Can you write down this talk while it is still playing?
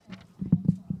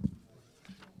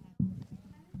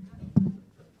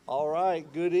All right,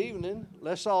 good evening.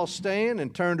 Let's all stand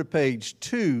and turn to page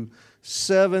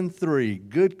 273.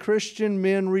 Good Christian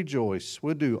men rejoice.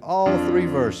 We'll do all three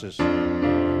verses.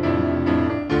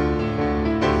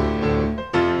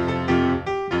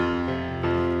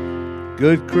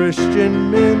 Good Christian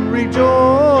men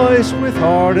rejoice with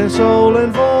heart and soul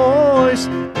and voice.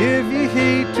 Give ye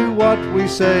heed to what we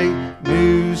say.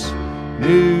 News,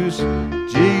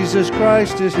 Jesus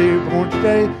Christ is here born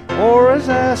today. Or as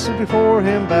asked before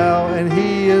him bow, and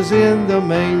he is in the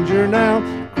manger now.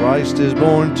 Christ is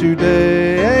born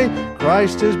today.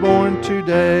 Christ is born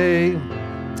today.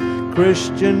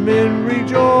 Christian men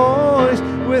rejoice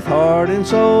with heart and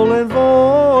soul and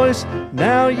voice.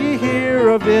 Now ye hear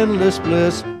of endless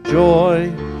bliss.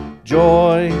 Joy,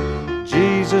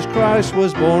 Jesus Christ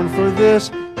was born for this.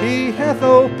 He hath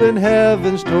opened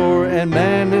heaven's door, and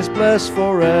man is blessed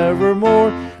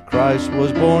forevermore. Christ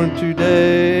was born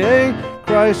today.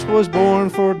 Christ was born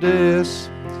for this.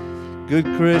 Good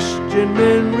Christian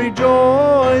men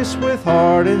rejoice with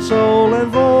heart and soul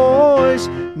and voice.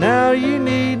 Now ye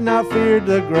need not fear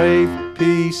the grave.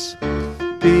 Peace,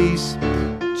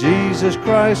 Jesus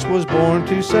Christ was born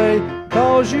to say,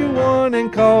 calls you one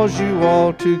and calls you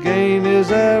all to gain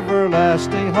his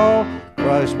everlasting hall.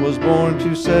 Christ was born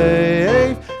to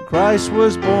save. Christ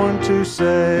was born to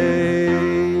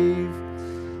save.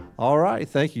 All right,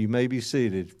 thank you. You may be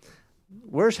seated.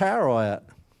 Where's Harold at?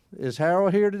 Is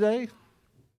Harold here today?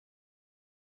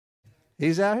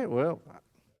 He's out here? Well,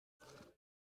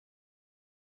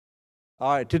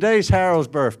 all right, today's Harold's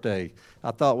birthday.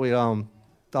 I thought we all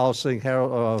sing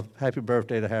Harold, happy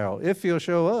birthday to Harold, if he'll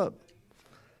show up.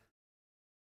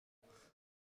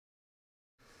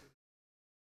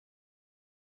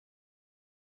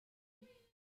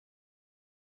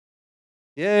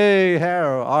 Yay,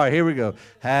 Harold. All right, here we go.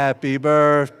 Happy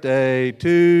birthday to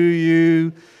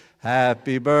you.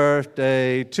 Happy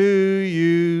birthday to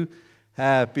you.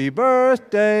 Happy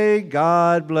birthday,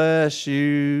 God bless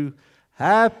you.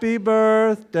 Happy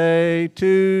birthday to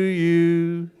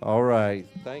you. All right,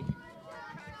 thank you.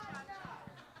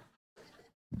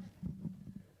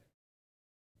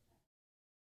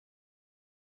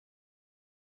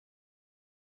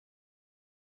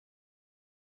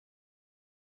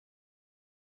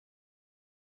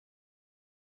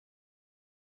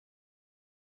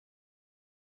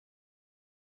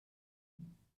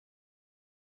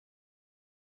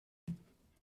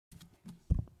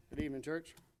 Good evening,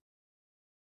 church.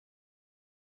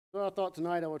 So I thought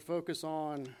tonight I would focus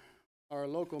on our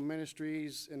local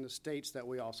ministries in the states that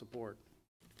we all support.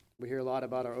 We hear a lot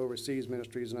about our overseas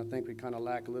ministries, and I think we kind of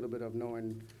lack a little bit of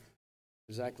knowing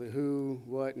exactly who,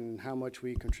 what, and how much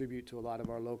we contribute to a lot of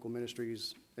our local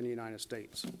ministries in the United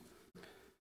States.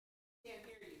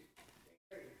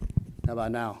 How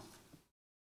about now?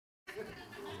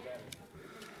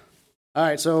 All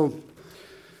right, so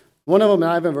one of them that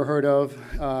I've ever heard of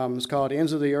is called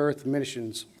Ends of the Earth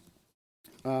Missions.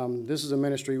 This is a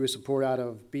ministry we support out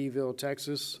of Beeville,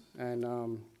 Texas, and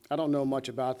I don't know much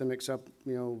about them except,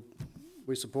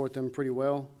 we support them pretty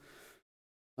well.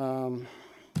 That's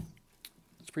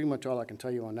pretty much all I can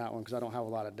tell you on that one because I don't have a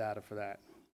lot of data for that.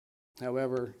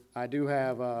 However, I do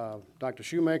have Dr.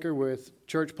 Shoemaker with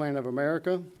Church Plan of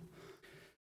America,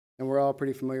 and we're all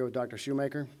pretty familiar with Dr.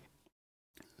 Shoemaker.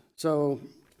 So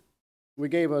we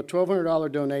gave a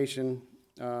 $1,200 donation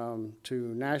to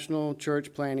National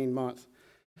Church Planning Month.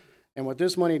 And what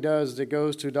this money does is it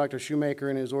goes to Dr. Shoemaker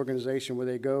and his organization where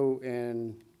they go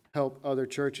and help other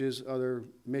churches, other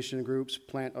mission groups,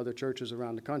 plant other churches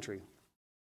around the country.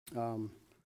 And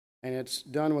it's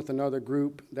done with another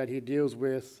group that he deals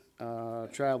with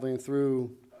traveling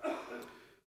through,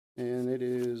 and it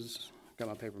is, got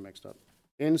my paper mixed up,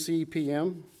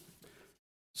 NCPM.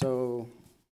 So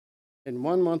in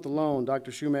 1 month alone,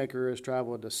 Dr. Shoemaker has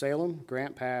traveled to Salem,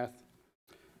 Grant Path,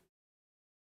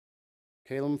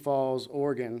 Salem Falls,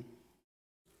 Oregon,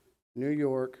 New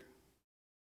York,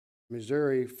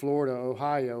 Missouri, Florida,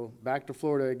 Ohio, back to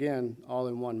Florida again, all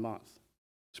in 1 month,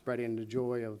 spreading the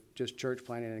joy of just church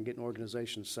planting and getting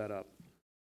organizations set up.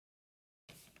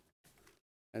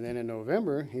 And then in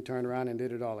November, he turned around and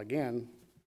did it all again,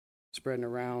 spreading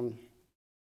around.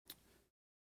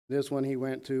 This one, he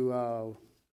went to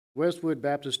Westwood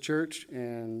Baptist Church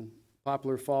in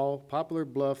Poplar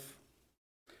Bluff,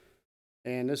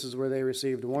 and this is where they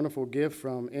received a wonderful gift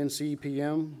from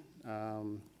NCPM,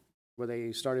 where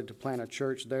they started to plant a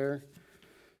church there.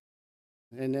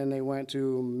 And then they went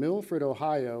to Milford,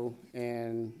 Ohio,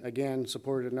 and again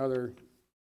supported another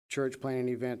church planting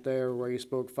event there where he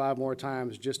spoke 5 more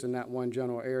times just in that one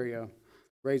general area,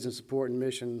 raising support and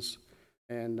missions.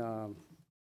 And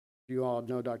you all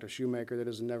know Dr. Shoemaker, that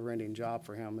is a never-ending job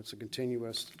for him. It's a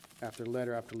continuous, after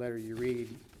letter you read.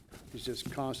 He's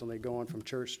just constantly going from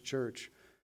church to church,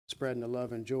 spreading the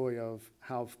love and joy of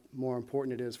how more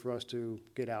important it is for us to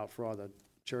get out for all the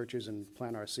churches and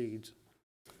plant our seeds.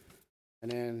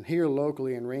 And then here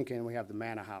locally in Rincon, we have the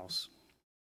Manna House.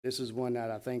 This is one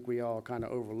that I think we all kind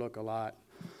of overlook a lot.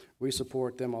 We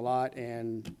support them a lot,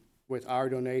 and with our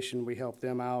donation, we help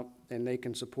them out, and they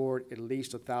can support at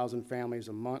least 1,000 families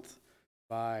a month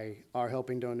by our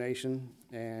helping donation.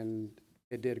 And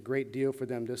it did a great deal for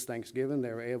them this Thanksgiving. They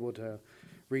were able to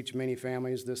reach many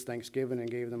families this Thanksgiving and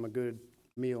gave them a good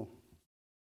meal.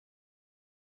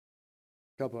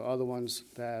 A couple of other ones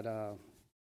that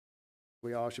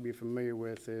we all should be familiar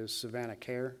with is Savannah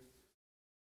Care.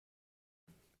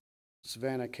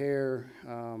 Savannah Care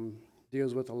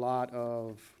deals with a lot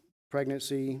of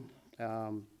pregnancy,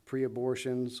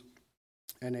 pre-abortions,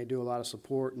 and they do a lot of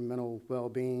support and mental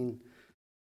well-being.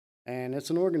 And it's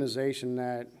an organization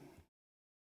that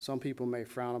some people may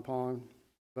frown upon,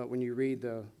 but when you read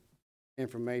the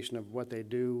information of what they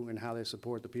do and how they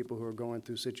support the people who are going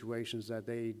through situations that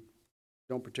they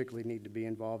don't particularly need to be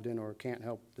involved in or can't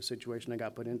help the situation they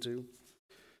got put into,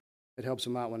 it helps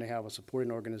them out when they have a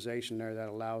supporting organization there that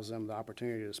allows them the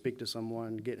opportunity to speak to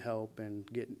someone, get help, and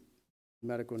get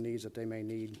medical needs that they may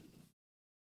need.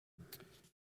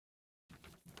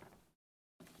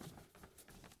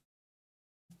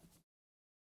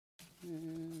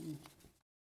 And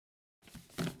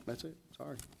that's it.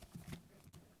 Sorry.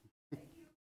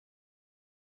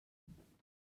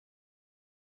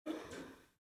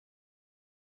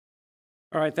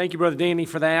 All right, thank you, Brother Danny,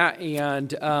 for that, and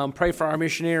pray for our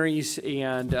missionaries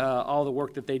and all the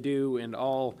work that they do and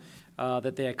all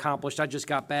that they accomplished. I just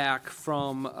got back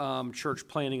from Church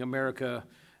Planting America.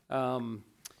 I'm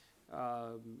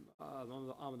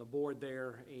on the board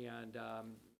there, and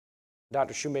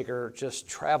Dr. Shoemaker just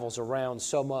travels around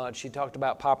so much. He talked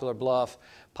about Poplar Bluff.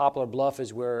 Poplar Bluff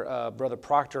is where Brother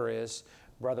Proctor is.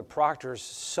 Brother Proctor's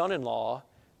son-in-law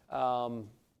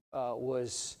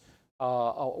was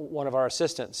one of our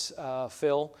assistants,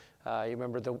 Phil. You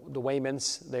remember the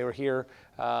Waymans? They were here,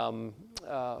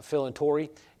 Phil and Tori,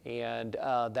 and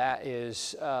that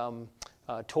is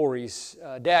Tori's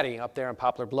daddy up there in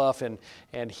Poplar Bluff,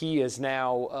 and he is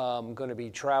now going to be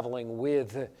traveling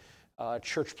with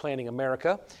Church Planting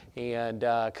America and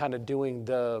kind of doing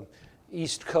the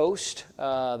East Coast,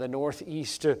 the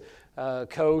Northeast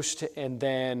Coast, and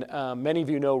then many of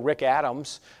you know Rick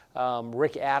Adams.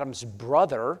 Rick Adams'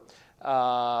 brother,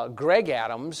 Greg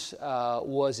Adams,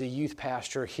 was a youth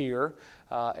pastor here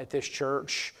at this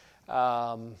church,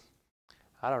 I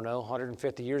don't know,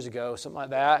 150 years ago, something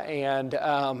like that.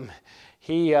 And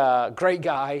he, great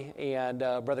guy, and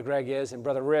Brother Greg is, and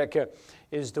Brother Rick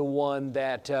is the one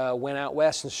that went out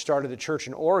west and started the church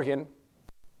in Oregon.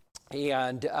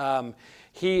 And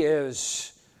he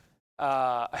is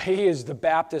the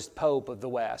Baptist Pope of the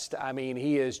West. I mean,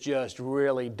 he has just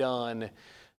really done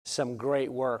some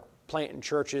great work planting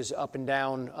churches up and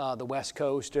down the West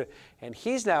Coast, and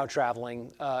he's now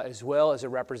traveling as well as a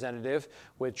representative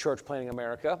with Church Planting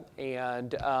America,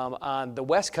 and on the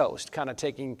West Coast, kind of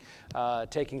taking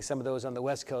some of those on the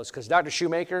West Coast, because Dr.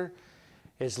 Shoemaker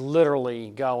is literally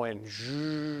going,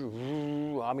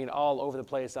 I mean, all over the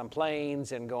place on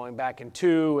planes and going back and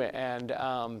to, and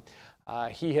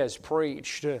he has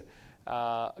preached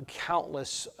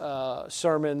countless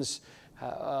sermons.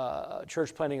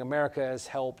 Church Planting America has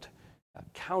helped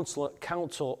countless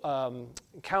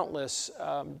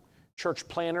church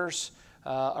planners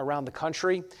around the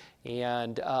country,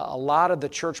 and a lot of the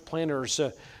church planners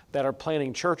that are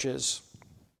planting churches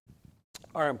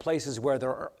are in places where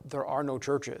there are no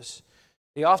churches.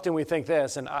 Often we think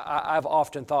this, and I've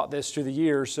often thought this through the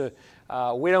years,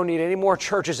 we don't need any more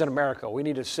churches in America. We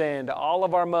need to send all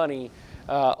of our money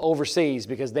overseas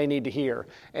because they need to hear.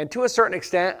 And to a certain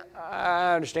extent,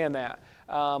 I understand that.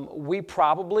 We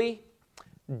probably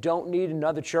don't need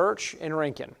another church in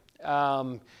Rincon.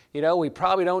 We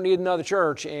probably don't need another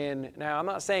church now I'm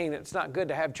not saying that it's not good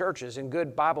to have churches and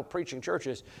good Bible preaching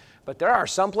churches, but there are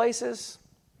some places,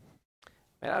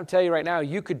 and I'll tell you right now,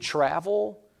 you could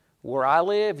travel where I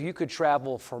live, you could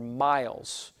travel for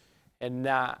miles and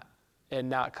not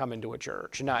come into a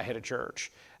church, and not hit a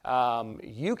church.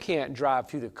 You can't drive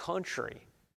through the country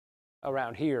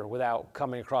around here without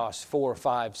coming across 4,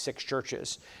 5, 6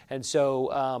 churches. And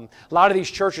so a lot of these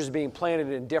churches being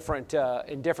planted in different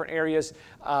areas,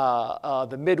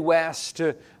 the Midwest,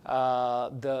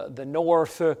 the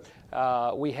North.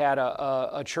 We had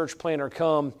a church planter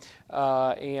come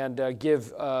and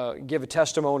give a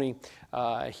testimony.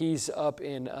 He's up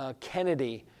in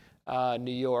Kennedy,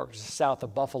 New York, south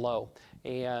of Buffalo,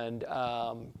 and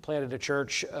planted a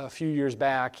church a few years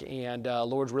back, and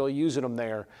Lord's really using them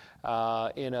there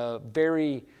in a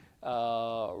very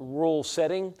rural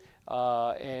setting.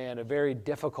 And a very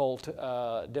difficult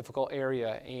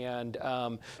area. And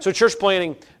so Church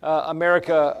Planting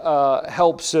America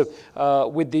helps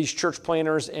with these church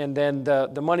planters, and then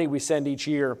the money we send each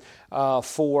year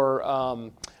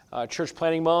for Church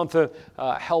Planting Month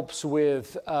helps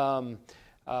with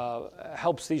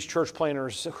helps these church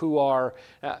planters who are,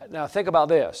 now think about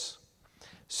this.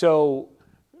 So,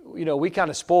 we kind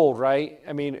of spoiled, right?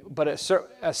 I mean, but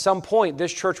at some point,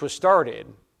 this church was started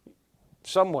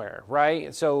somewhere, right?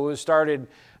 And so it was started,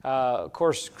 of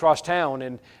course, across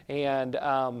town,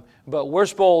 but we're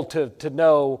spoiled to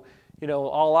know,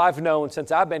 all I've known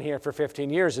since I've been here for 15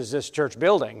 years is this church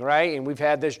building, right? And we've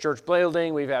had this church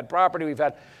building, we've had property,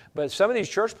 but some of these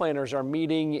church planters are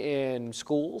meeting in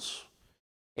schools,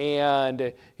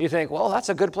 and you think, well, that's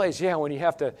a good place. Yeah, when you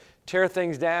have to tear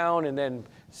things down and then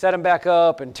set them back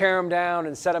up and tear them down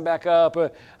and set them back up.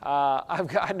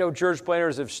 I know church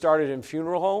planters have started in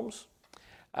funeral homes.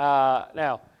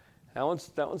 Now, that one's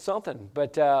something.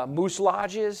 But moose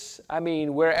lodges,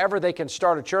 wherever they can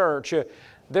start a church.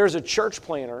 There's a church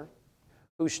planter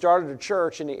who started a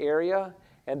church in the area,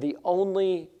 and the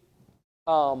only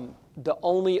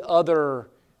other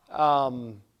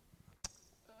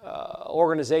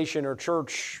organization or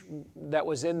church that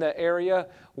was in the area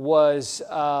was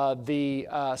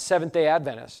the Seventh-day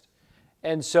Adventist.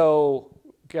 And so,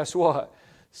 guess what?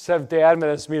 Seventh-day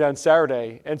Adventists meet on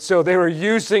Saturday. And so they were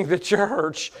using the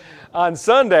church on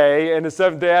Sunday in the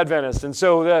Seventh-day Adventist. And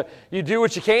so you do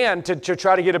what you can to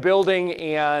try to get a building,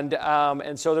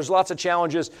 and so there's lots of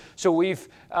challenges. So we've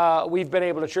been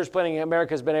able to, Church Planting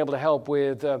America has been able to help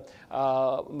with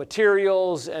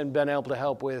materials and been able to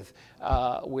help with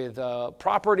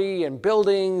property and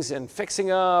buildings and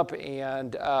fixing up.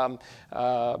 And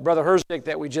Brother Herzig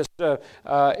that we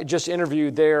just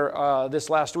interviewed there this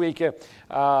last week,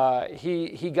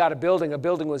 he got a building. A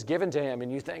building was given to him,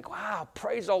 and you think, wow,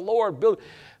 praise the Lord.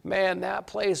 Man, that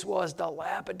place was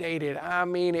dilapidated.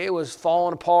 It was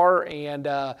falling apart. And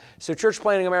so Church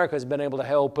Planting America has been able to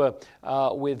help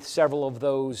with several of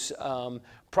those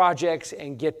projects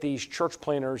and get these church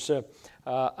planters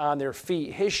on their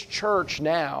feet. His church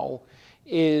now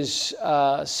is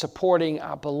supporting,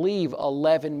 I believe,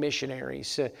 11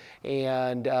 missionaries,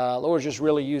 and Lord's just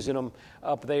really using them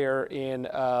up there in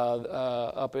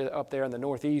up there in the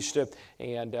Northeast,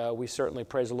 and we certainly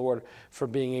praise the Lord for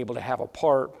being able to have a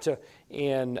part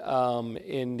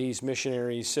in these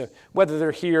missionaries, whether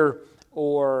they're here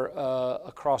or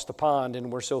across the pond,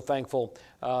 and we're so thankful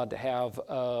to have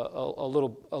a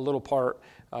little part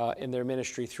in their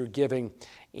ministry through giving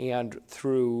and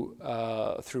through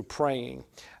praying.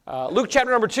 Luke chapter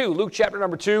number 2. Luke chapter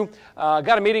number 2.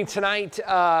 Got a meeting tonight.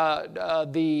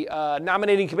 The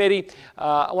nominating committee.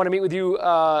 I want to meet with you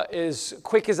as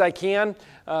quick as I can.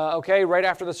 Okay, right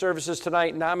after the services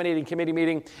tonight, nominating committee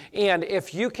meeting. And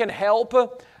if you can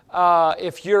help,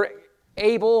 if you're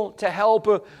able to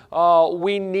help,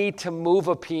 we need to move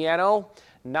a piano.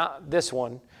 Not this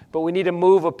one, but we need to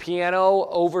move a piano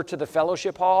over to the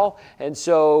fellowship hall. And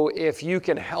so if you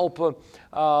can help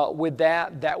with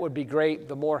that, that would be great.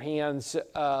 The more hands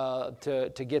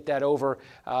to get that over.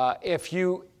 If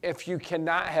you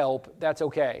cannot help, that's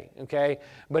okay.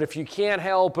 But if you can't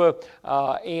help,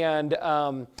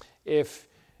 and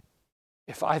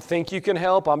if I think you can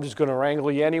help, I'm just going to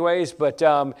wrangle you anyways. But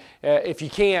if you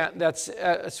can't, that's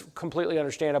completely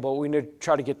understandable. We need to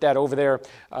try to get that over there.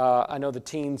 I know the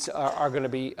teens are going to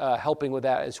be helping with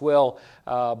that as well.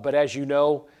 But as you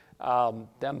know,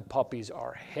 them puppies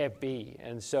are heavy.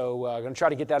 And so I'm going to try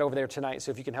to get that over there tonight.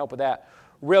 So if you can help with that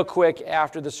real quick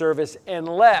after the service,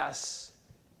 unless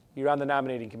you're on the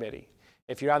nominating committee.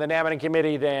 If you're on the nominating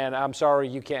committee, then I'm sorry,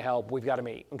 you can't help. We've got to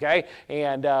meet, okay?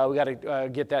 And we got to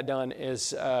get that done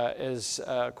as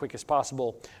quick as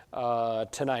possible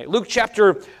tonight. Luke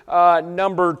chapter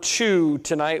number 2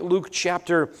 tonight. Luke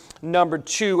chapter number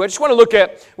 2. I just want to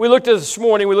we looked at this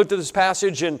morning, we looked at this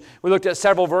passage, and we looked at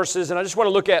several verses, and I just want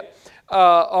to look at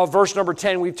verse number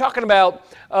 10. We're talking about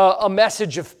a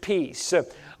message of peace.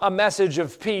 A message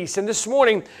of peace. And this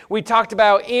morning we talked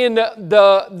about in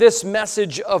this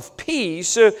message of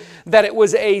peace that it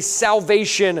was a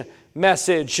salvation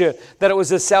message. That it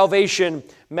was a salvation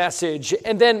message.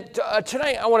 And then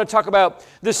tonight I want to talk about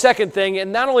the second thing.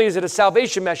 And not only is it a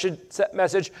salvation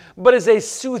message, but is a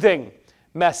soothing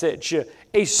message.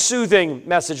 A soothing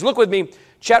message. Look with me,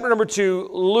 chapter number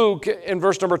 2, Luke, in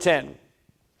verse number 10.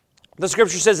 The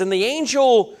scripture says, "And the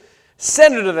angel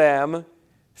said unto them,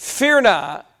 Fear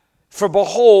not, For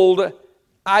behold,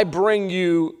 I bring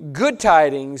you good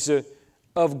tidings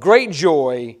of great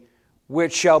joy,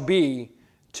 which shall be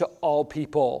to all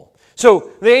people.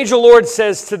 So the angel Lord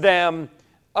says to them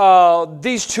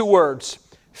these two words,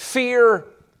 fear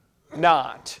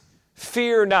not.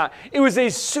 Fear not. It was a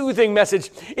soothing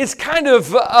message. It's kind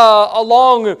of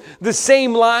along the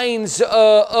same lines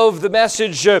of the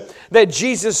message that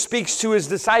Jesus speaks to his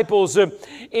disciples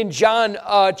in John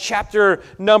chapter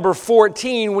number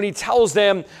 14, when he tells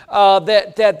them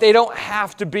that they don't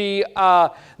have to be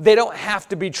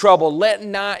troubled. Let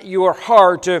not your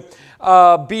heart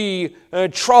be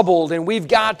troubled. And we've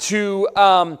got to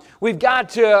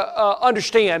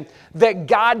understand that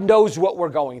God knows what we're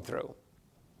going through.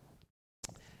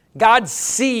 God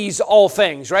sees all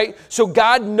things, right? So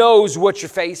God knows what you're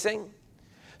facing.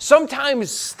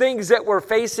 Sometimes things that we're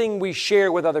facing, we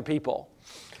share with other people.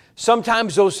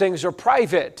 Sometimes those things are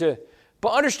private. But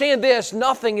understand this,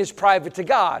 nothing is private to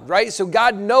God, right? So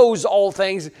God knows all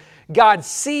things. God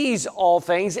sees all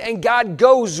things. And God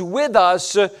goes with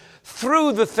us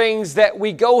through the things that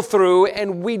we go through.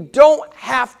 And we don't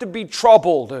have to be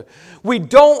troubled. We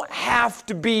don't have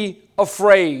to be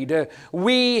afraid.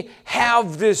 We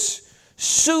have this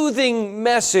soothing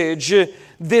message,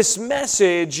 this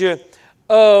message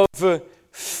of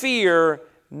fear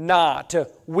not.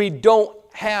 We don't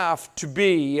have to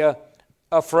be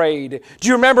afraid. Do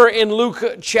you remember in Luke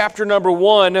chapter number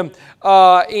 1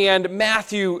 and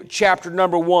Matthew chapter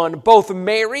number 1, both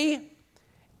Mary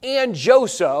and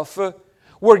Joseph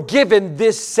were given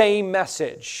this same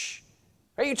message?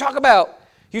 Right? You talk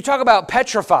about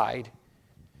petrified.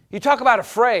 You talk about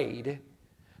afraid.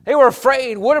 They were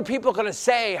afraid. What are people going to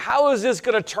say? How is this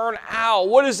going to turn out?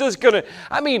 What is this going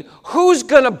to... who's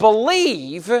going to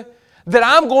believe that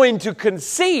I'm going to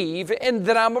conceive and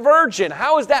that I'm a virgin?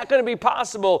 How is that going to be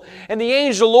possible? And the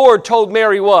angel of the Lord told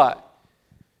Mary what?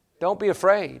 Don't be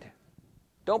afraid.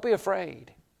 Don't be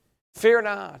afraid. Fear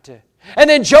not. And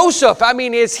then Joseph,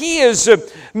 as he is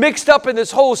mixed up in this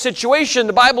whole situation,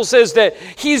 the Bible says that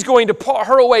he's going to put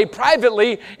her away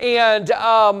privately, and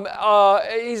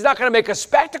he's not going to make a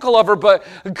spectacle of her, but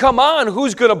come on,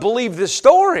 who's going to believe this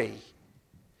story?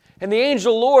 And the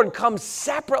angel of the Lord comes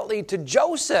separately to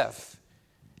Joseph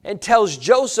and tells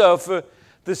Joseph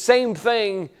the same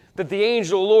thing that the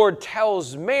angel of the Lord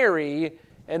tells Mary,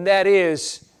 and that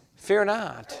is, fear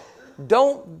not.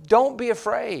 Don't be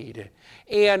afraid.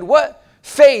 And what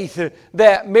faith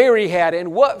that Mary had,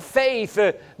 and what faith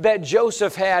that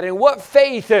Joseph had, and what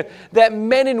faith that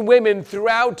men and women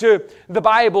throughout the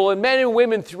Bible and men and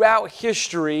women throughout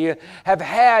history have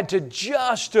had to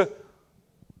just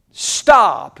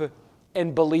stop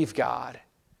and believe God.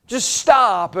 Just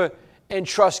stop and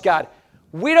trust God.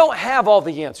 We don't have all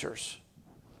the answers.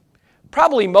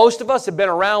 Probably most of us have been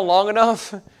around long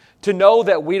enough to know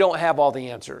that we don't have all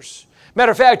the answers.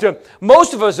 Matter of fact,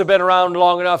 most of us have been around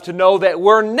long enough to know that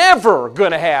we're never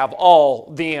going to have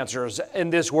all the answers in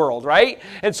this world, right?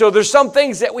 And so there's some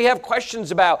things that we have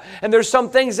questions about, and there's some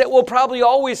things that we'll probably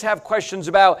always have questions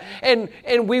about, and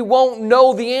we won't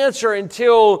know the answer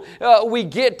until we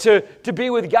get to be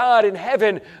with God in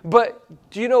heaven. But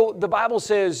do you know, the Bible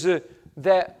says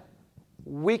that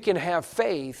we can have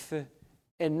faith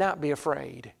and not be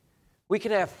afraid. We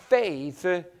can have faith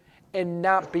and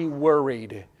not be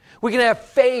worried. We can have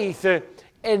faith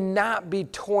and not be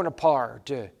torn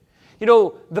apart. You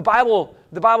know, the Bible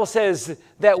says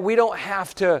that we don't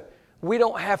have to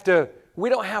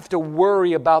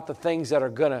worry about the things that are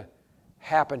going to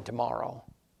happen tomorrow.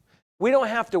 We don't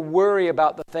have to worry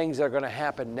about the things that are going to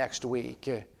happen next week.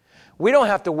 We don't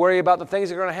have to worry about the things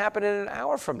that are going to happen in an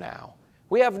hour from now.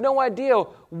 We have no idea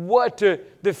what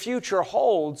the future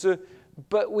holds.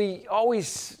 But we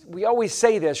always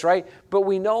say this, right? But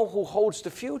we know who holds the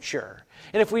future.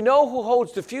 And if we know who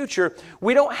holds the future,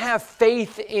 we don't have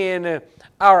faith in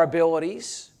our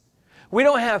abilities. We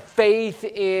don't have faith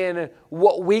in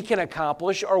what we can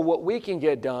accomplish or what we can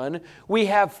get done. We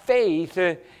have faith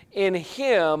in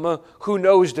Him who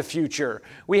knows the future.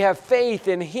 We have faith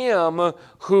in Him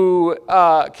who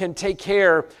can take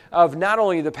care of not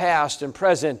only the past and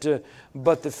present,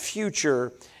 but the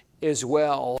future as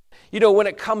well. You know, when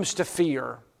it comes to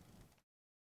fear,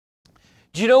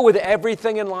 do you know with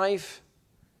everything in life,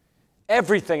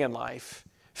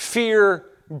 fear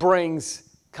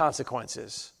brings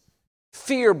consequences.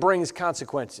 Fear brings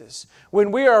consequences.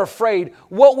 When we are afraid,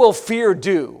 what will fear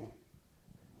do?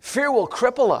 Fear will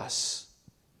cripple us.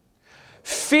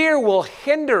 Fear will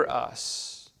hinder us.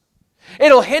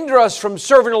 It'll hinder us from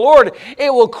serving the Lord.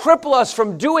 It will cripple us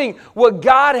from doing what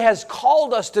God has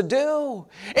called us to do.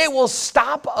 It will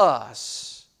stop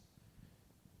us.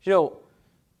 You know,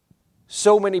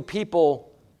 so many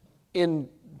people in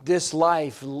this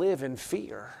life live in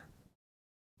fear.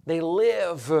 They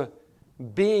live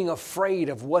being afraid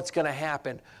of what's going to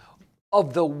happen,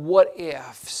 of the what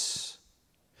ifs.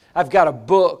 I've got a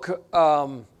book.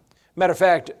 Matter of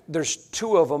fact, there's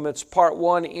two of them. It's part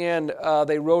one, and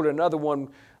they wrote another one,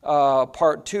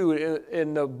 part two.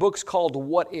 And the book's called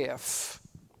What If?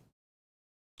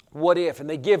 What if? And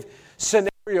they give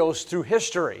scenarios through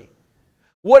history.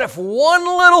 What if one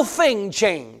little thing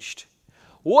changed?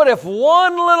 What if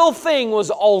one little thing was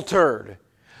altered?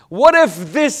 What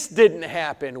if this didn't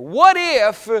happen? What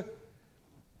if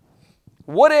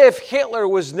Hitler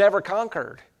was never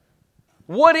conquered?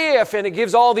 What if, and it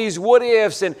gives all these what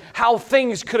ifs and how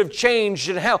things could have changed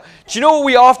and how. Do you know what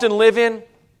we often live in?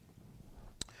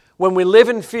 When we live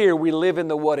in fear, we live in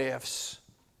the what ifs.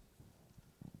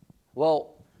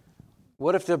 Well,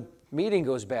 what if the meeting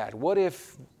goes bad? What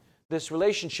if this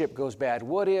relationship goes bad?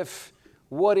 What if?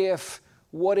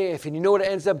 And you know what it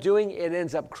ends up doing? It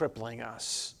ends up crippling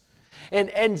us. And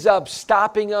ends up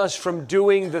stopping us from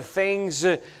doing the things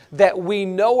that we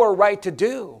know are right to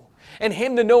do. And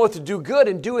him to knoweth to do good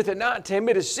and doeth it not, to him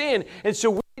it is sin. And so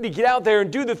we need to get out there and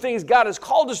do the things God has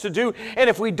called us to do. And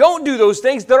if we don't do those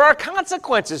things, there are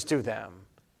consequences to them.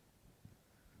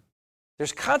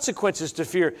 There's consequences to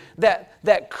fear.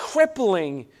 That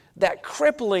crippling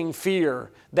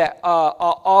fear that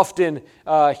often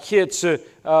hits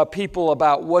people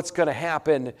about what's going to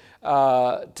happen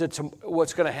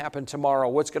what's going to happen tomorrow,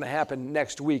 what's going to happen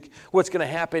next week, what's going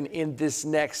to happen in this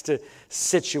next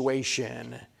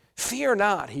situation. Fear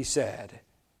not, he said.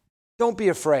 Don't be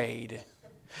afraid.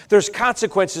 There's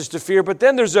consequences to fear, but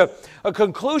then there's a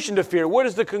conclusion to fear. What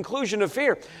is the conclusion of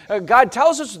fear? God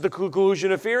tells us the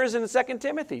conclusion of fear is in 2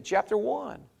 Timothy chapter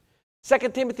 1. 2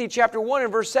 Timothy chapter 1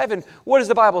 and verse 7, what does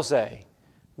the Bible say?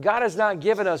 God has not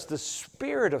given us the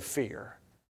spirit of fear,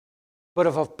 but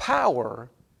of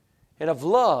power and of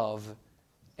love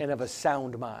and of a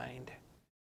sound mind.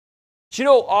 Do you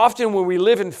know, often when we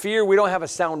live in fear, we don't have a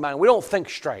sound mind. We don't think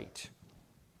straight.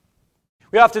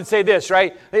 We often say this,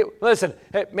 right? Hey, listen,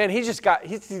 hey, man, he needs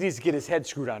to get his head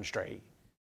screwed on straight.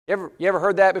 You ever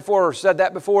heard that before or said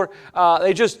that before?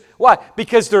 Why?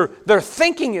 Because their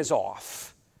thinking is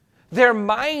off. Their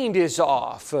mind is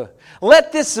off.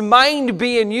 Let this mind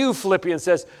be in you, Philippians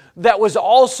says, that was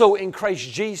also in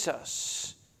Christ Jesus.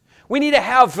 We need to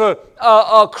have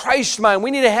a Christ mind.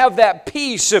 We need to have that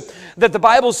peace that the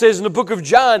Bible says in the book of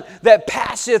John that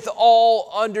passeth all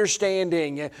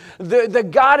understanding. The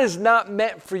God is not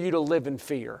meant for you to live in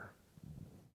fear.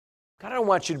 God don't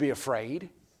want you to be afraid.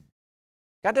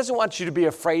 God doesn't want you to be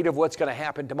afraid of what's going to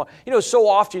happen tomorrow. You know, so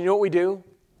often, you know what we do?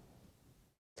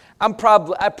 I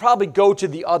probably go to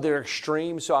the other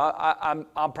extreme, so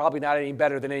I'm probably not any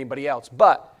better than anybody else,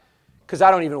 but because I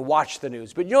don't even watch the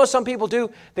news. But you know what some people do?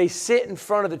 They sit in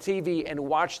front of the TV and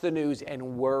watch the news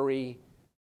and worry.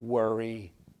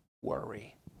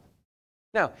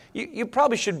 Now, you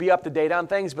probably should be up to date on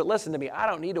things, but listen to me. I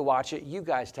don't need to watch it. You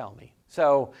guys tell me.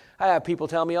 So I have people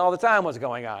tell me all the time what's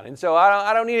going on, and so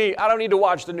I don't need to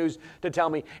watch the news to tell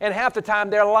me. And half the time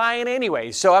they're lying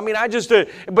anyway. So I mean,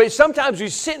 but sometimes we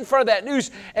sit in front of that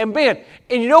news, and man,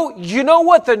 and you know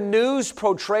what the news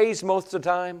portrays most of the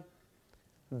time?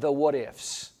 The what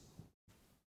ifs.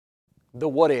 The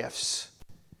what ifs.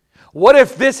 What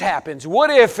if this happens? What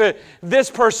if this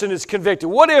person is convicted?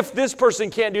 What if this person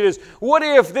can't do this? What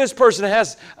if this person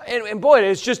has... And boy,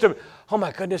 it's just oh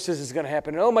my goodness, this is going to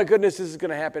happen. And oh my goodness, this is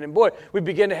going to happen. And boy, we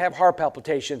begin to have heart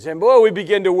palpitations. And boy, we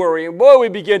begin to worry. And boy, we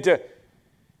begin to...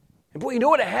 And boy, you know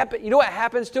what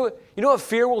happens to it? You know what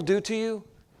fear will do to you?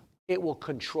 It will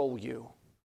control you.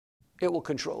 It will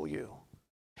control you.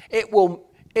 It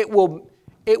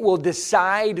will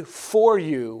decide for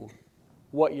you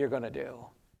what you're going to do.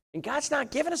 And God's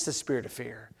not giving us the spirit of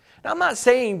fear. Now, I'm not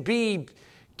saying be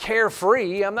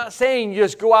carefree. I'm not saying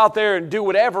just go out there and do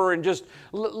whatever and just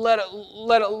let it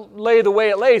lay the way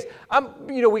it lays.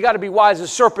 We got to be wise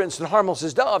as serpents and harmless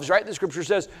as doves, right? The scripture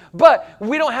says. But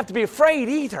we don't have to be afraid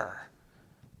either.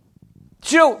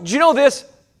 Do you know this?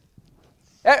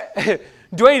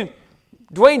 Dwayne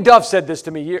Duff said this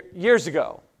to me years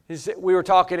ago. We were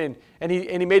talking, and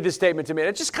he made this statement to me, and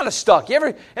it just kind of stuck.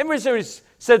 You ever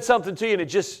said something to you, and it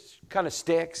just kind of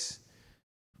sticks?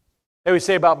 They would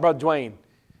say about Brother Dwayne.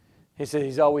 He said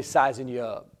he's always sizing you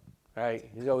up, right?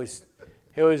 He's always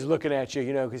looking at you,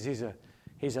 because he's an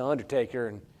undertaker,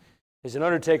 and he's an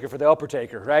undertaker for the upper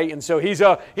taker, right? And so he's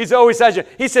always sizing you.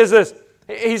 He said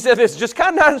this just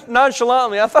kind of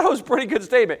nonchalantly. I thought it was a pretty good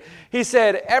statement. He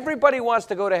said, everybody wants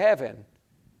to go to heaven,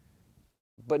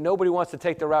 but nobody wants to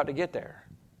take the route to get there.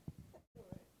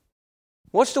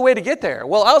 What's the way to get there?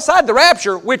 Well, outside the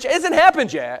rapture, which hasn't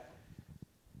happened yet,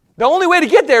 the only way to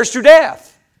get there is through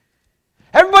death.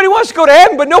 Everybody wants to go to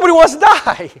heaven, but nobody wants to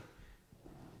die. You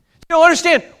don't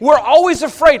understand, we're always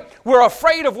afraid. We're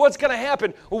afraid of what's going to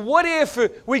happen. What if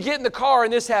we get in the car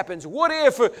and this happens? What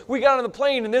if we got on the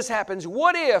plane and this happens?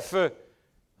 What if?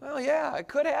 Well, yeah, it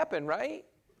could happen, right?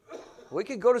 We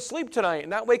could go to sleep tonight and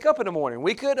not wake up in the morning.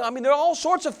 There are all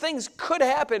sorts of things could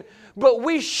happen, but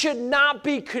we should not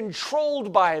be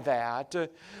controlled by that.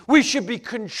 We should be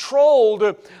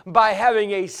controlled by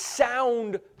having a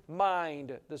sound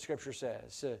mind, the Scripture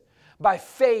says, by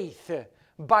faith,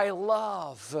 by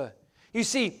love. You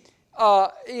see,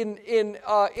 in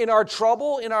our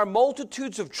trouble, in our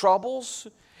multitudes of troubles,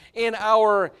 in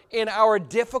our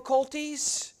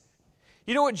difficulties,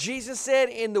 you know what Jesus said?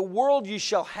 In the world you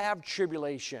shall have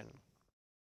tribulation.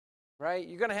 Right?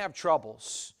 You're going to have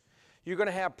troubles. You're going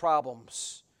to have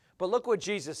problems. But look what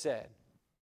Jesus said.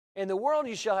 In the world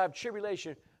you shall have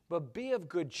tribulation, but be of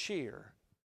good cheer.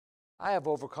 I have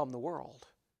overcome the world.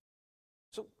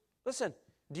 So, listen,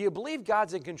 do you believe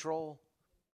God's in control?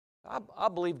 I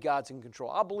believe God's in control.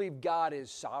 I believe God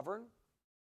is sovereign.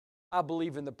 I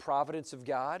believe in the providence of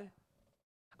God.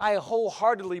 I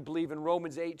wholeheartedly believe in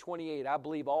Romans 8:28. I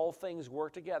believe all things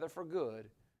work together for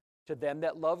good to them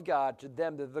that love God, to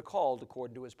them that are called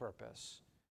according to His purpose.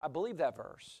 I believe that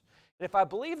verse. And if I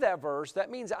believe that verse, that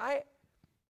means I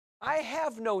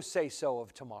have no say-so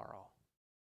of tomorrow.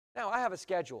 Now, I have a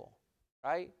schedule,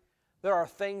 right? There are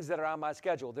things that are on my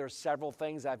schedule. There are several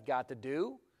things I've got to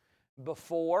do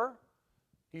before.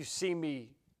 You've seen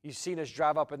us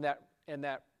drive up in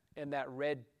that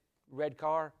red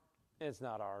car. It's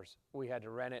not ours. We had to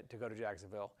rent it to go to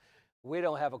Jacksonville. We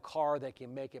don't have a car that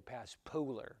can make it past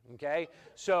Pooler, okay?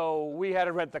 So we had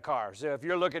to rent the car. So if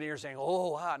you're looking and you're saying,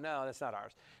 oh, wow, no, that's not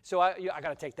ours. So I got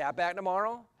to take that back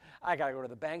tomorrow. I got to go to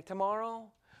the bank tomorrow.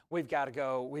 We've got to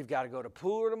go to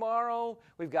Pooler tomorrow.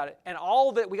 We got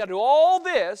to do all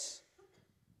this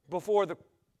before the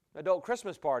adult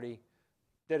Christmas party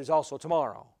that is also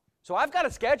tomorrow. So I've got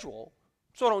a schedule.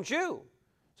 So don't you.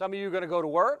 Some of you are going to go to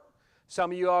work.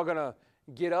 Some of you are going to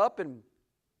get up and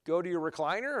go to your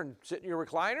recliner and sit in your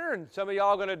recliner. And some of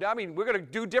y'all are going to, we're going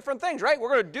to do different things, right? We're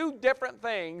going to do different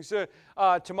things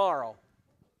tomorrow.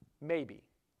 Maybe.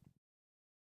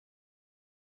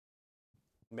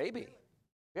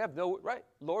 We have no, right?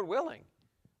 Lord willing.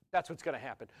 That's what's going to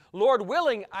happen. Lord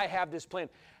willing, I have this plan.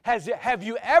 Have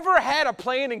you ever had a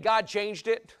plan and God changed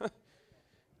it?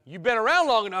 You've been around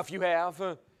long enough, you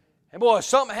have. And boy, if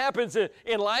something happens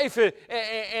in life and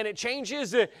it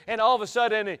changes and all of a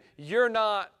sudden you're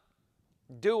not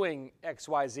doing X,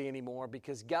 Y, Z anymore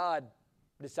because God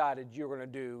decided you're going to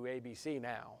do A, B, C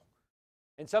now.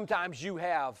 And sometimes you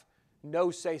have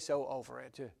no say-so over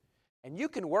it. And you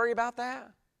can worry about that.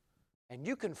 And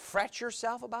you can fret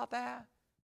yourself about that.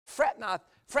 Fret not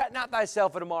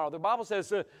thyself for tomorrow. The Bible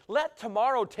says, let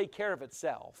tomorrow take care of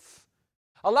itself.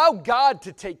 Allow God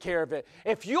to take care of it.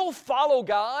 If you'll follow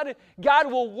God,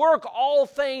 God will work all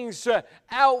things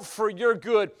out for your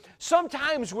good.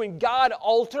 Sometimes when God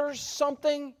alters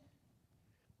something,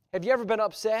 have you ever been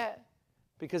upset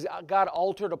because God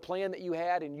altered a plan that you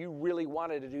had and you really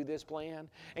wanted to do this plan?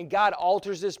 And God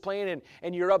alters this plan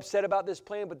and you're upset about this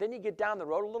plan, but then you get down the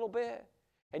road a little bit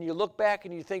and you look back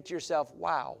and you think to yourself,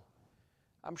 wow,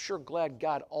 I'm sure glad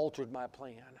God altered my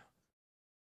plan.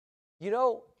 You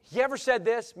know, you ever said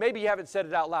this? Maybe you haven't said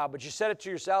it out loud, but you said it to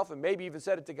yourself and maybe even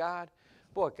said it to God.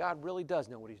 Boy, God really does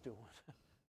know what He's doing.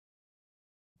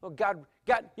 Well,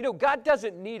 God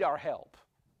doesn't need our help.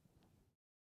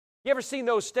 You ever seen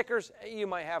those stickers? You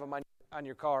might have them on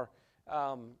your car.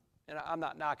 And I'm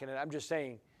not knocking it. I'm just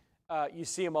saying you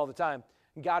see them all the time.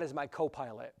 God is my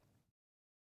co-pilot.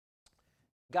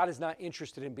 God is not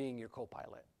interested in being your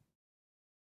co-pilot.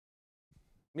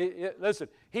 Listen,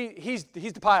 he's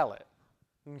the pilot.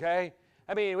 Okay?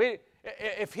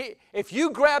 If you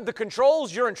grab the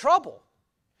controls, you're in trouble.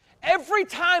 Every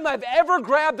time I've ever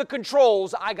grabbed the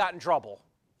controls, I got in trouble.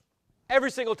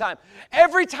 Every single time.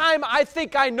 Every time I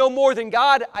think I know more than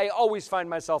God, I always find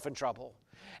myself in trouble.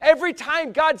 Every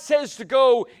time God says to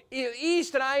go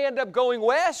east and I end up going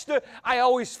west, I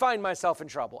always find myself in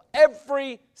trouble.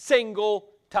 Every single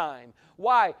time.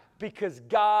 Why? Because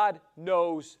God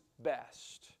knows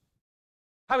best.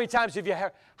 How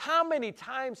many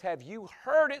times have you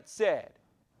heard it said,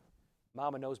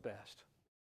 Mama knows best?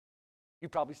 You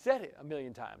probably said it a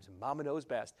million times. Mama knows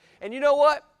best. And you know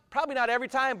what? Probably not every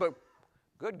time, but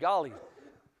good golly,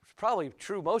 it's probably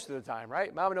true most of the time,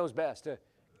 right? Mama knows best.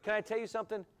 Can I tell you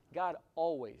something? God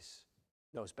always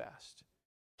knows best.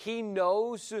 He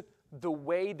knows the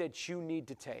way that you need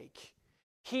to take.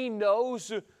 He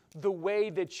knows the way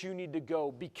that you need to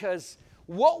go, because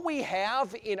what we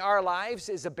have in our lives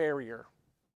is a barrier,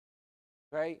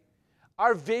 right?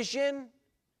 Our vision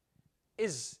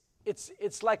it's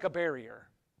like a barrier,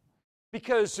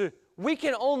 because we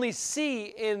can only see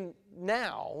in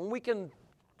now. We can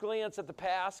glance at the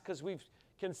past because we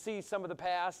can see some of the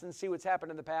past and see what's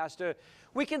happened in the past.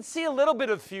 We can see a little bit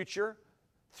of future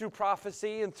through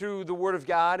prophecy and through the Word of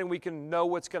God, and we can know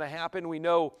what's going to happen. We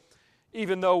know,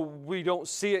 even though we don't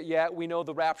see it yet, we know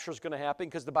the rapture is going to happen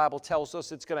because the Bible tells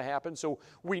us it's going to happen. So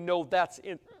we know that's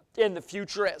in the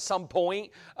future at some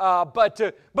point. But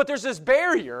there's this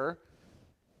barrier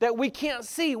that we can't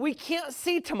see. We can't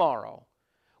see tomorrow.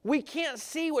 We can't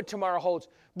see what tomorrow holds.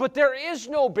 But there is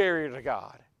no barrier to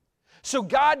God. So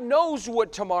God knows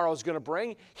what tomorrow's going to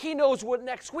bring. He knows what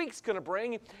next week's going to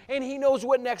bring. And He knows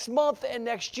what next month and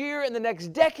next year and the next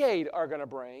decade are going to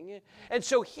bring. And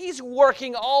so He's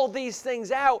working all these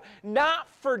things out, not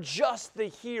for just the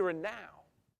here and now.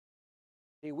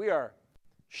 See, we are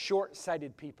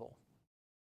short-sighted people.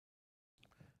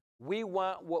 We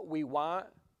want what we want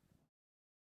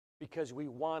because we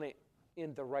want it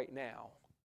in the right now.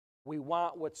 We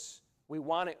want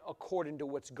it according to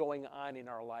what's going on in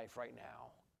our life right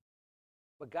now.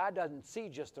 But God doesn't see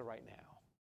just the right now.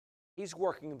 He's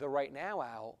working the right now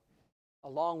out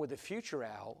along with the future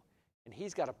out, and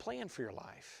He's got a plan for your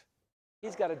life.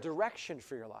 He's got a direction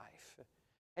for your life.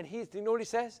 And you know what He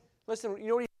says? Listen, you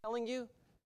know what He's telling you?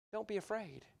 Don't be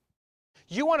afraid.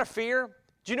 You want to fear?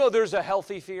 Do you know there's a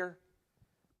healthy fear?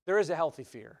 There is a healthy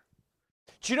fear.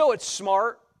 Do you know it's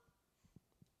smart?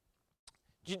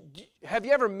 Have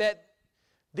you ever met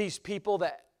these people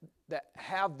that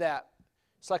have that?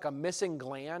 It's like a missing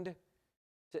gland.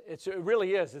 It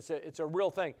really is. It's a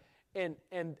real thing, and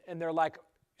they're like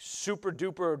super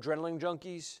duper adrenaline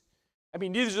junkies. I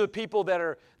mean, these are the people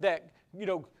that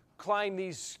climb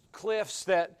these cliffs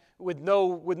that with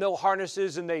no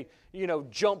harnesses, and they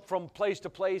jump from place to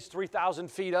place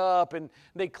 3,000 feet up, and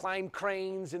they climb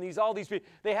cranes, and all these people,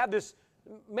 they have this.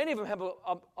 Many of them have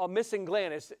a missing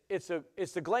gland. It's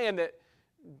the gland that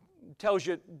tells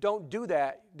you, don't do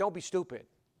that. Don't be stupid.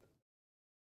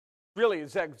 Really,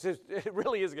 it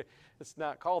really is. It's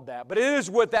not called that, but it is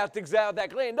what that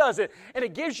gland does. And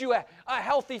it gives you a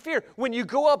healthy fear. When you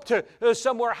go up to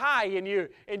somewhere high and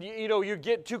you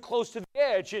get too close to the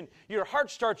edge and your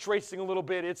heart starts racing a little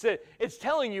bit, it's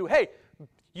telling you, hey,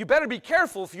 you better be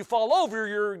careful. If you fall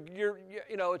over,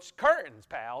 it's curtains,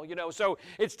 pal. So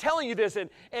it's telling you this, and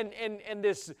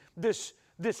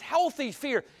this healthy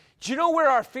fear. Do you know where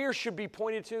our fear should be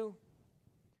pointed to?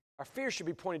 Our fear should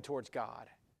be pointed towards God.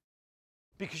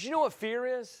 Because you know what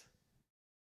fear is?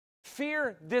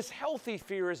 Fear, this healthy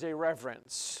fear, is a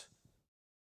reverence.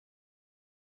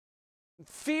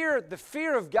 The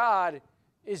fear of God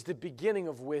is the beginning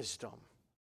of wisdom.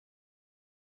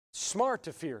 Smart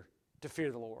to fear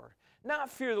the Lord.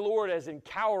 Not fear the Lord as in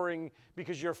cowering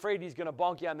because you're afraid He's going to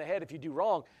bonk you on the head if you do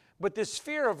wrong, but this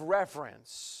fear of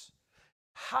reverence.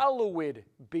 Hallowed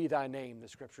be thy name, the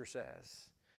Scripture says.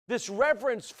 This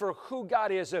reverence for who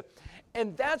God is.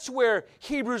 And that's where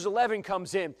Hebrews 11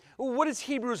 comes in. What is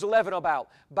Hebrews 11 about?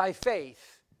 By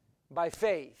faith. By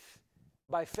faith.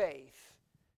 By faith.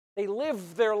 They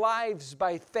live their lives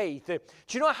by faith. Do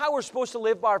you know how we're supposed to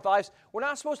live our lives? We're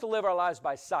not supposed to live our lives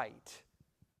by sight,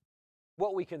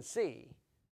 what we can see.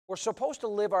 We're supposed to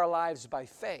live our lives by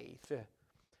faith,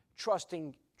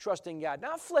 trusting God,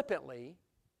 not flippantly.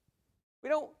 We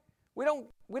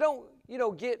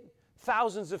don't get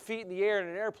thousands of feet in the air in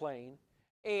an airplane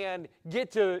and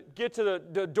get to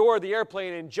the door of the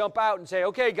airplane and jump out and say,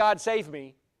 okay, God, save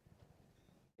me.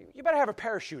 You better have a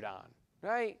parachute on,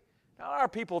 right? Now, there are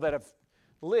people that have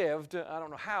lived, I don't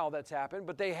know how that's happened,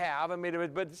 but they have.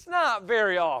 But it's not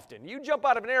very often. You jump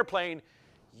out of an airplane,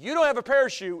 you don't have a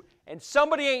parachute, and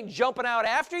somebody ain't jumping out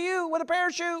after you with a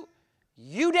parachute,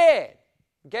 you dead,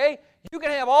 okay? You can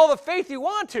have all the faith you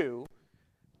want to,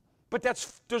 but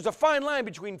there's a fine line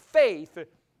between faith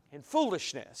and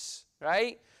foolishness,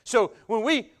 right? So when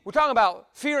we're talking about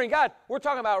fearing God, we're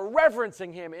talking about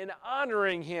reverencing Him and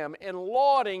honoring Him and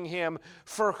lauding Him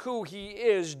for who He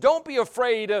is. Don't be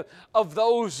afraid of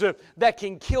those that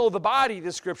can kill the body,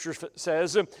 the Scripture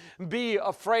says. Be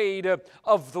afraid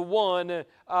of the one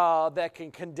that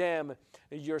can condemn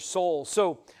your soul.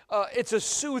 So it's a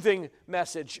soothing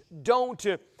message. Don't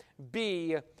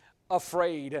be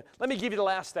afraid. Let me give you the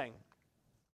last thing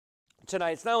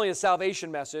tonight. It's not only a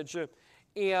salvation message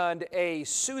and a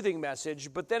soothing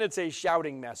message, but then it's a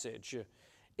shouting message.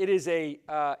 It is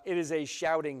a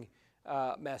shouting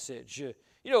message.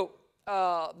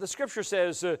 The Scripture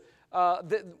says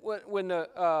that when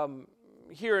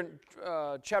here in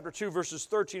chapter 2, verses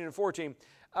 13 and 14,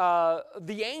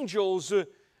 the angels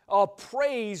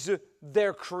praise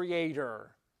their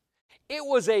Creator. It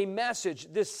was a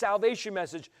message, this salvation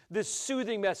message, this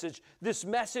soothing message, this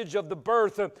message of the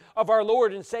birth of our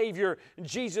Lord and Savior,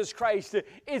 Jesus Christ,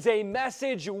 is a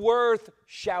message worth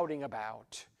shouting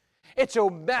about. It's a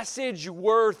message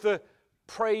worth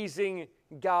praising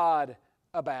God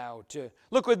about.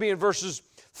 Look with me in verses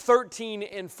 13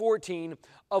 and 14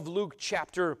 of Luke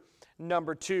chapter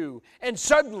number 2. And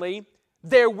suddenly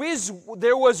there was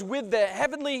with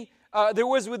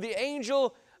the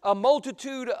angel a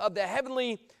multitude of the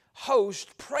heavenly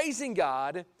host praising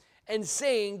God and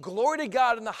saying, "Glory to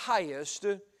God in the highest,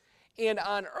 and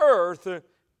on earth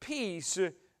peace,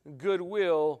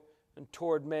 goodwill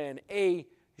toward men." A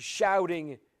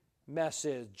shouting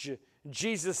message.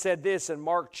 Jesus said this in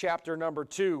Mark chapter number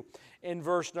 2 in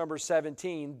verse number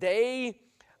 17. "They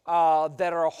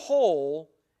that are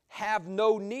whole have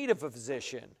no need of a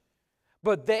physician,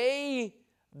 but they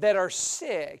that are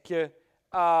sick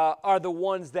are the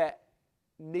ones that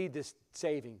need this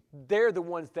saving. They're the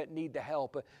ones that need the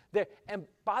help. And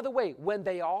by the way, when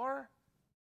they are,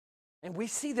 and we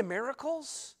see the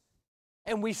miracles,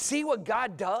 and we see what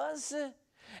God does,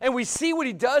 and we see what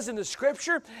He does in the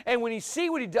Scripture, and when we see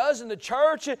what He does in the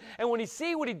church, and when we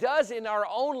see what He does in our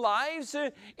own lives,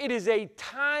 it is a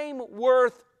time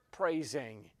worth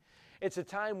praising. It's a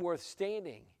time worth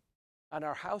standing on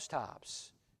our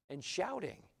housetops and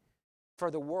shouting for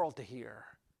the world to hear.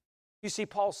 You see,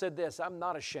 Paul said this, "I'm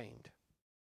not ashamed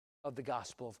of the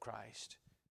gospel of Christ,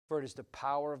 for it is the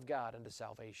power of God unto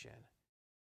salvation."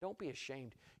 Don't be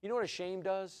ashamed. You know what a shame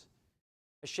does?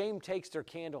 A shame takes their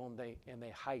candle and they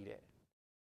hide it.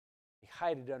 They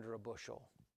hide it under a bushel,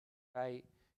 right?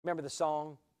 Remember the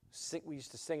song? We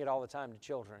used to sing it all the time to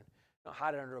children. Don't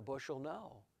hide it under a bushel.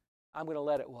 No. I'm going to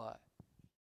let it what?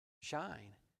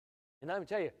 Shine. And let me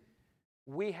tell you,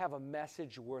 we have a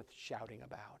message worth shouting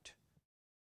about.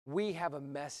 We have a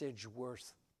message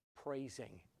worth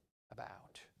praising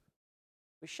about.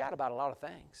 We shout about a lot of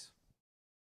things.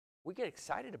 We get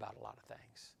excited about a lot of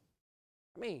things.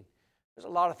 I mean, there's a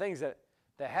lot of things that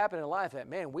happen in life that,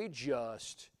 man, we're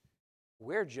just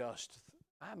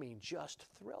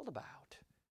thrilled about.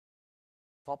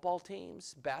 Football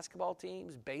teams, basketball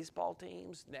teams, baseball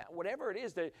teams, whatever it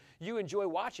is that you enjoy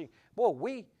watching.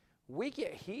 Boy, we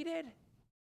get heated.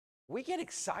 We get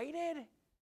excited.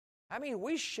 I mean,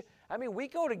 we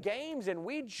go to games and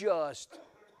we just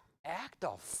act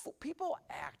a fool. People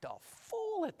act a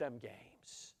fool at them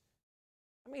games.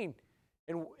 I mean,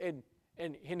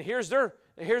 and here's their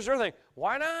thing.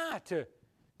 Why not?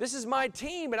 This is my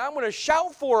team, and I'm going to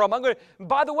shout for them.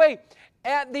 By the way,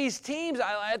 at these teams,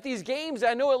 at these games,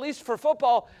 I know at least for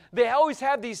football, they always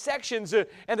have these sections, and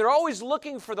they're always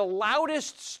looking for the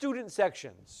loudest student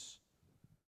sections.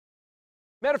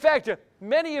 Matter of fact,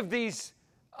 many of these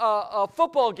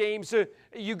football games,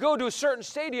 you go to certain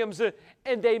stadiums,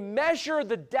 and they measure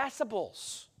the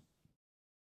decibels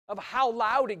of how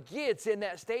loud it gets in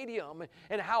that stadium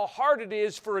and how hard it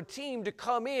is for a team to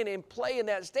come in and play in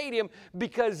that stadium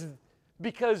because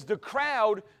the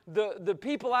crowd, the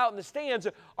people out in the stands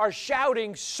are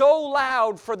shouting so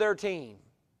loud for their team.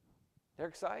 They're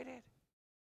excited.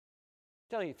 I'm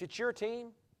telling you, if it's your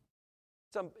team,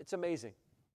 it's amazing.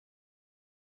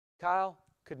 Kyle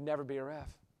could never be a ref.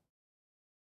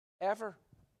 Ever.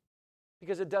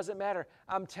 Because it doesn't matter.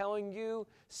 I'm telling you,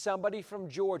 somebody from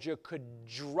Georgia could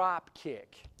drop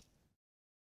kick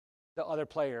the other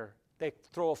player. They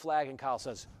throw a flag and Kyle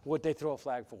says, "What'd they throw a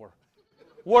flag for?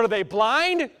 What, are they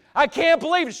blind? I can't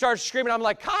believe it." Starts screaming. I'm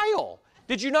like, "Kyle,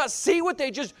 did you not see what they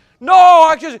just..."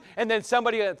 "No, and then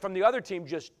somebody from the other team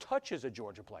just touches a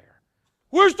Georgia player.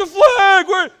 "Where's the flag?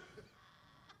 Where?"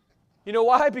 You know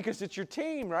why? Because it's your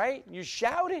team, right? You're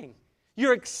shouting.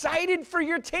 You're excited for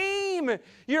your team.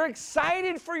 You're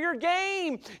excited for your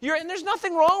game. And there's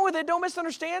nothing wrong with it. Don't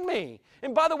misunderstand me.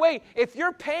 And by the way, if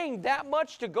you're paying that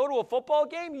much to go to a football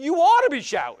game, you ought to be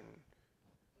shouting.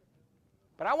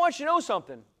 But I want you to know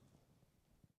something.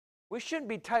 We shouldn't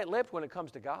be tight-lipped when it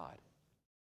comes to God.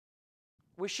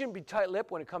 We shouldn't be tight-lipped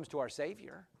when it comes to our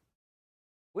Savior.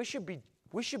 We should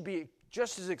be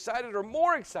just as excited or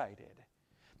more excited.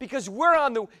 Because we're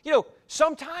on the,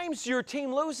 sometimes your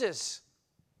team loses.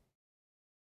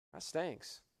 That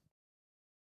stinks.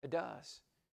 It does.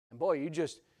 And boy,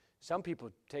 some people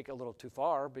take it a little too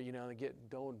far, but they get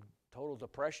total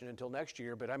depression until next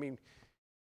year. But I mean,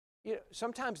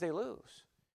 sometimes they lose.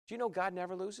 Do you know God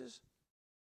never loses?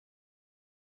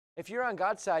 If you're on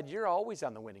God's side, you're always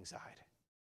on the winning side.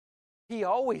 He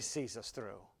always sees us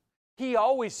through. He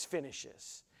always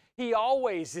finishes. He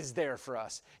always is there for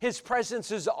us. His presence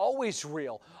is always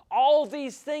real. All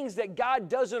these things that God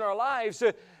does in our lives,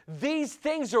 these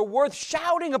things are worth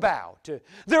shouting about.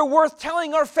 They're worth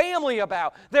telling our family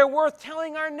about. They're worth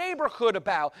telling our neighborhood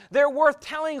about. They're worth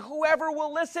telling whoever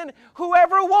will listen,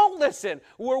 whoever won't listen.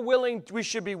 We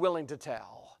should be willing to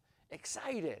tell.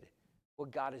 Excited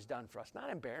what God has done for us, not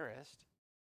embarrassed.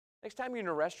 Next time you're in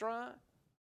a restaurant,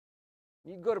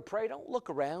 you go to pray, don't look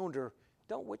around or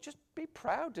just be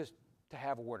proud to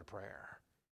have a word of prayer.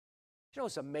 You know,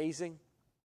 it's amazing.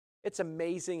 It's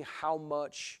amazing how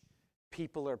much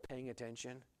people are paying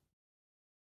attention.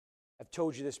 I've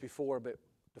told you this before, but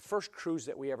the first cruise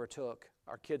that we ever took,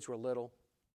 our kids were little,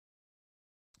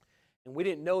 and we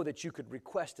didn't know that you could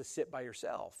request to sit by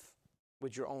yourself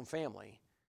with your own family.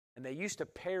 And they used to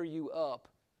pair you up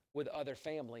with other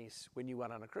families when you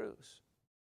went on a cruise.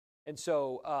 And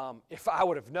so if I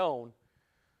would have known,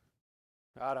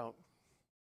 I don't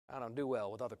do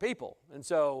well with other people. And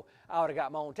so I would have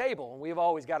got my own table, and we've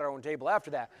always got our own table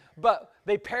after that. But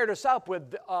they paired us up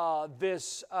with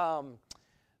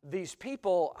these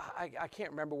people. I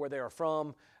can't remember where they were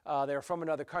from. They were from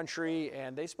another country,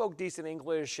 and they spoke decent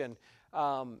English, and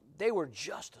they were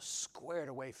just a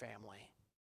squared-away family.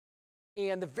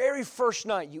 And the very first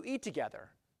night, you eat together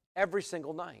every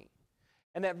single night.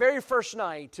 And that very first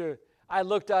night, I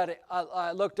looked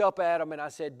up at them and I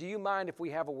said, "Do you mind if we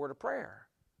have a word of prayer?"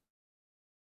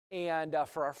 And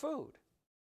for our food.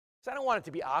 So I don't want it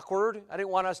to be awkward. I didn't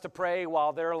want us to pray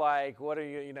while they're like, what are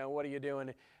you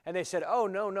doing? And they said, "Oh,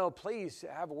 no, please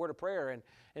have a word of prayer."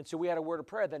 And so we had a word of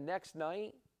prayer. The next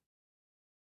night,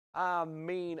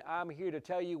 I'm here to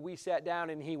tell you, we sat down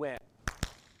and he went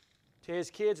to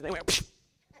his kids and they went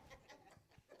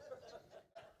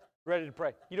ready to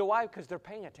pray. You know why? Because they're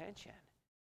paying attention.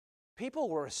 People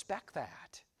will respect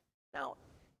that. Now,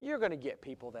 you're going to get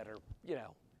people that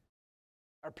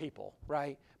are people,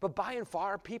 right? But by and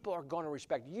far, people are going to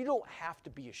respect you. You don't have to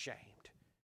be ashamed.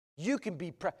 You can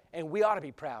be proud, and we ought to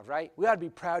be proud, right? We ought to be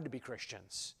proud to be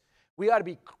Christians. We ought to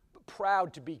be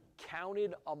proud to be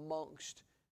counted amongst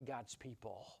God's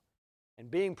people.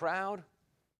 And being proud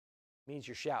means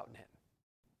you're shouting it.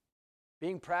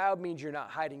 Being proud means you're not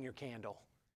hiding your candle.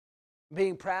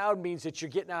 Being proud means that you're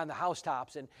getting on the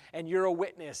housetops and you're a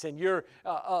witness and you're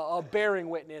a bearing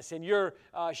witness and you're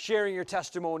sharing your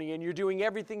testimony and you're doing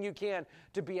everything you can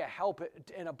to be a help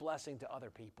and a blessing to other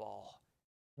people.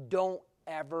 Don't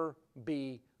ever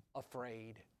be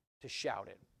afraid to shout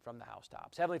it from the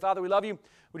housetops. Heavenly Father, we love you.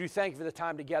 We do thank you for the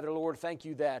time together, Lord. Thank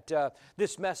you that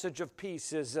this message of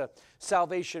peace is a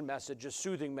salvation message, a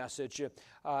soothing message,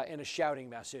 and a shouting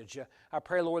message. I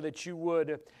pray, Lord, that you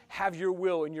would have your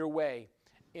will and your way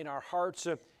in our hearts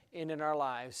and in our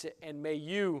lives, and may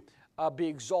you be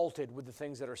exalted with the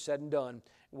things that are said and done.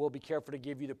 We'll be careful to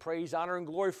give you the praise, honor, and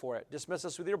glory for it. Dismiss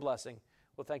us with your blessing.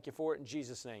 We'll thank you for it in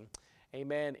Jesus' name.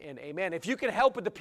 Amen and amen. If you can help with the